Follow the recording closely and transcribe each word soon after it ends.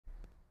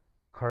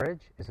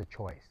Courage is a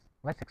choice.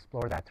 Let's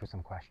explore that through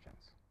some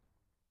questions.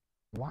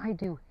 Why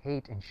do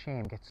hate and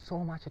shame get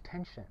so much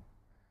attention?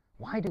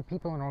 Why do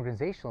people in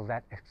organizations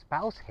that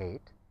espouse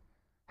hate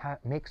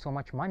make so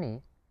much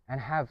money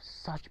and have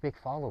such big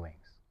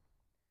followings?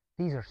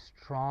 These are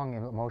strong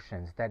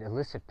emotions that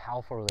elicit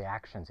powerful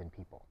reactions in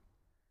people.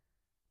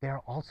 They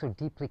are also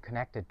deeply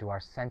connected to our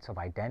sense of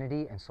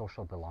identity and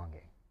social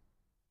belonging.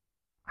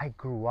 I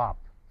grew up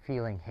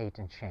feeling hate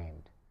and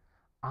shamed.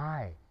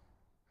 I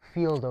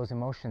feel those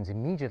emotions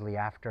immediately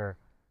after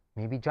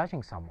maybe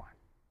judging someone.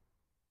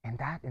 And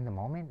that in the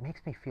moment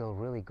makes me feel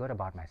really good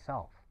about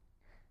myself.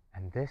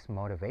 And this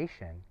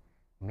motivation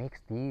makes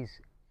these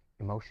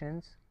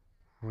emotions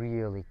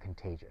really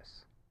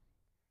contagious.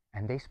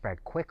 And they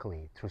spread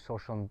quickly through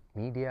social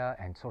media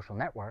and social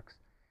networks,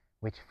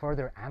 which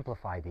further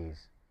amplify these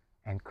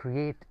and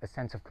create a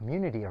sense of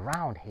community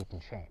around hate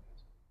and shame.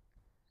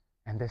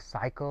 And this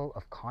cycle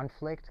of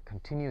conflict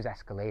continues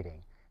escalating,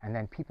 and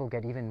then people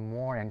get even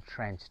more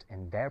entrenched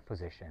in their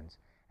positions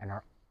and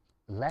are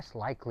less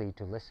likely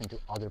to listen to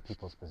other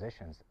people's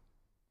positions.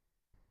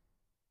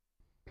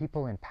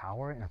 People in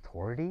power and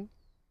authority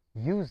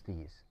use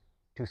these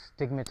to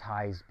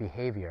stigmatize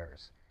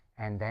behaviors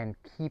and then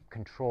keep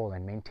control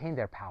and maintain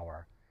their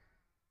power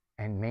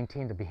and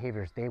maintain the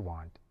behaviors they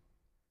want.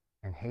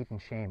 And hate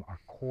and shame are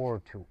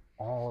core to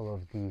all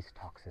of these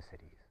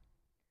toxicities.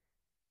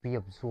 We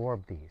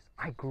absorb these.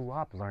 I grew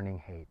up learning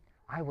hate.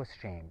 I was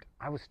shamed.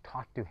 I was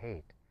taught to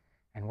hate.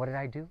 And what did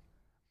I do?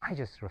 I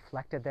just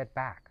reflected that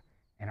back.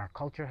 And our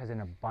culture has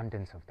an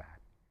abundance of that.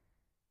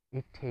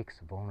 It takes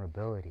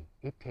vulnerability.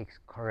 It takes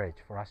courage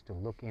for us to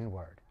look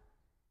inward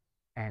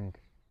and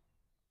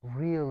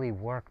really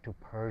work to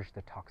purge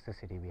the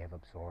toxicity we have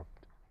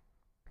absorbed.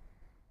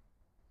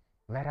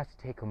 Let us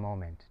take a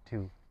moment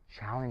to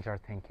challenge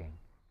our thinking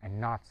and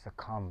not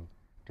succumb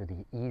to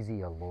the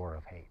easy allure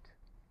of hate.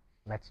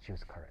 Let's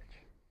choose courage.